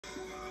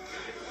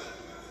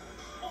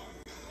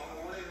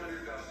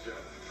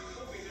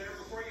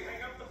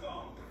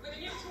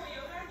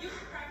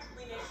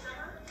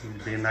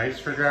Be nice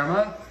for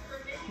Grandma.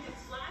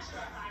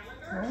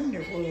 Oh, and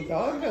your little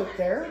dog out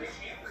there. Enjoy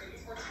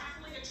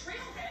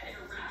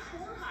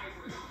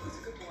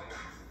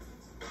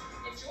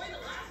the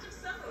last of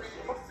summer at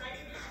an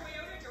exciting new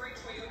Toyota during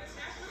Toyota's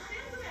National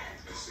Sales Event.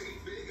 Save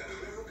big on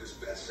America's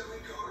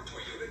best-selling car,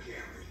 Toyota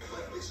Camry.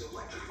 Like this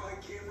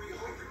electrified Camry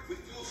Hybrid with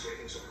fuel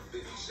savings over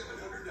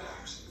 $5,700.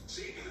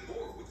 Save even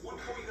more with 1.9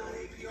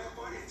 APR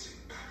financing.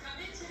 Come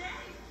in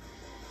today.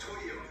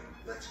 Toyota,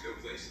 let's go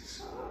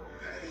places.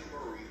 Patty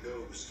Murray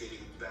knows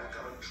getting back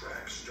on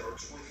track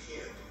starts with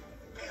him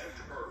and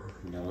her.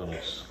 And a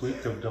little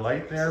squeak of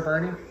delight there,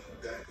 Barney.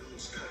 That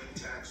means cutting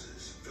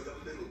taxes for the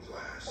middle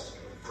class,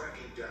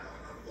 cracking down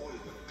on oil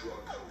and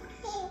drug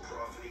companies,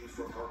 profiting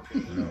from our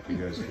pain. I don't know if you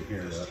guys can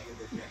hear that. Investing in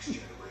the next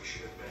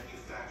generation of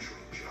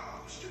manufacturing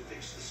jobs to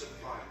fix the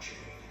supply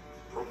chain,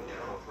 bring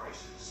down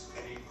prices,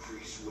 and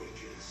increase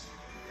wages.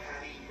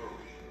 Patty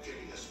Murray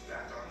getting us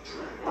back on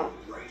track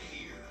right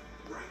here,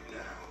 right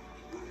now.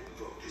 Women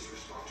Vote is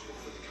responsible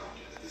for the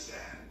content of this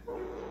ad.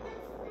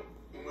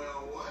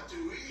 Well, what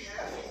do we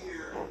have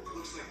here?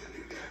 Looks like the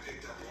new guy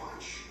picked up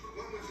lunch.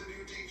 Went with the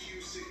new DQ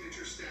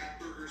Signature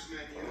Stack Burgers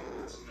menu.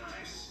 That's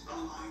nice. A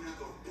lineup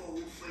of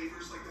bold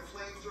flavors like the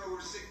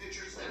Flamethrower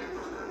Signature Stack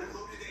Burger and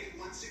Loaded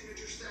A1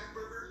 Signature Stack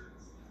Burger.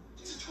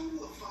 It's a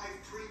total of 5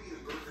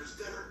 premium burgers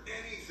that are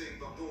anything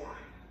but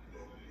boring.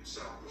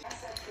 So,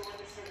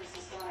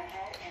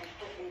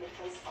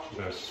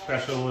 A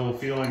special little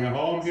feeling at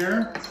home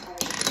here.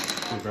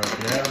 We've got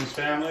the Adams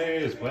family,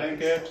 his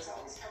blanket.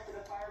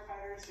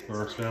 Of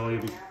course, Valley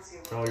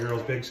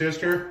Girl's big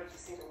sister.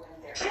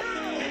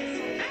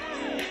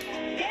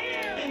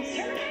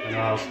 I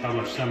know how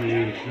much some of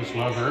you just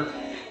love her.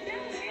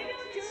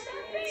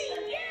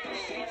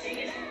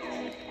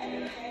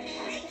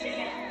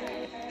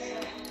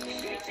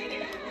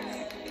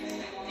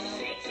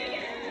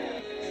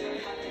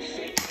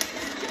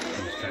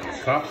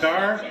 Cop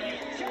car.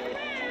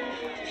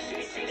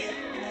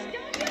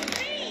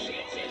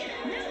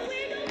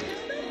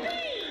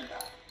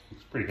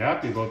 He's pretty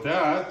happy about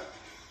that.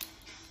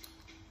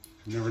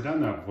 Never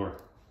done that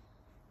before.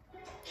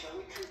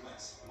 Kelly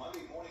Treatments,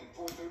 Monday morning,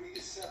 4:30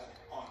 to 7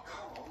 on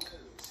Como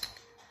News.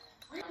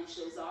 Really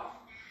shows off,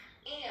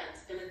 and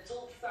an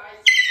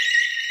adult-sized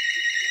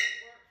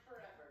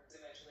forever.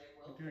 Eventually it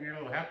will. Doing your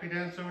little happy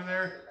dance over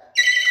there?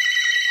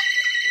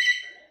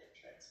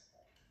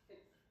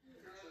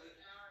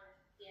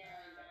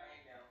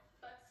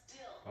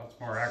 Lots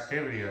more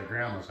activity at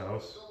Grandma's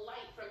house. The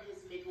light from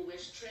his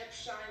Make-A-Wish trip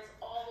shines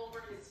all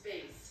over his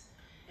face.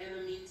 In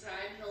the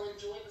meantime, he'll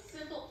enjoy the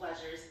simple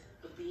pleasures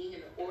of being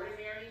an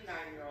ordinary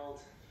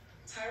 9-year-old.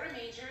 Tyra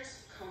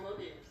Majors, Como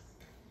News.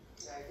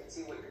 I can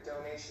see what your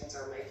donations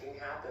are making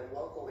happen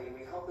locally.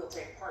 We hope you'll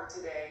take part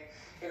today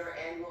in our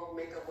annual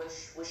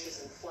Make-A-Wish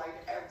Wishes in Flight.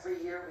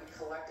 Every year we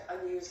collect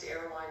unused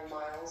airline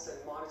miles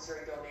and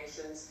monetary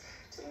donations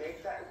to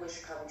make that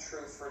wish come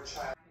true for a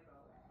child.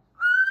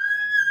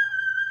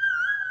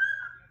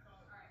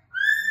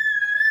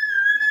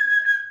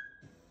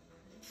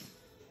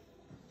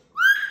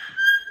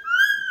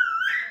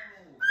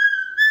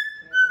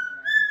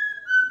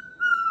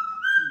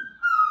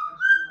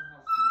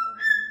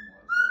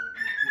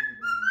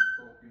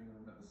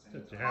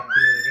 Such a happy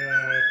little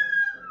guy.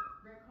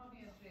 Greg called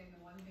me yesterday, and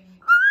the one thing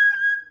he said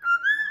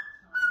not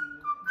telling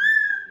you is that he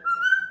still gets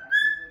the fact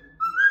he would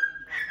really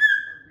enjoy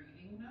having a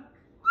reading nook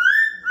or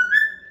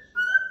something that she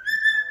loves to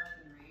curl up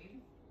and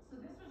read.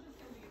 So this was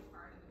just going to be a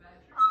part of the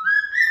bedroom.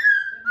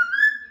 But now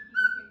I'm thinking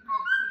we can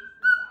kind of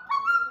case this out a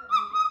little bit,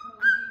 make it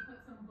cozy,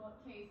 put some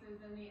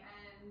bookcases in the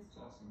end.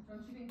 That's awesome.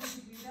 Don't you think we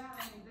could do that?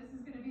 I mean, this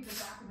is going to be the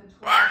back of the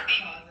toilet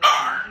closet.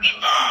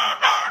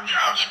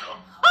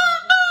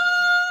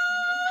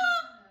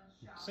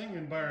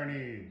 Singing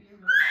Barney.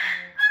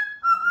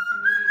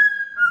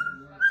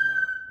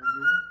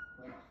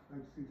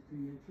 Like 16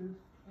 inches.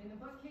 I mean, the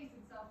bookcase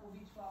itself will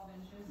be 12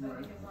 inches, so I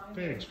think as long as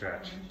Big it's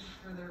 12 stretch. inches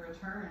for the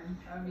return,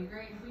 that would be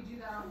great. If we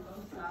do that on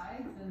both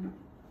sides, and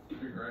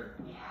That'd be great.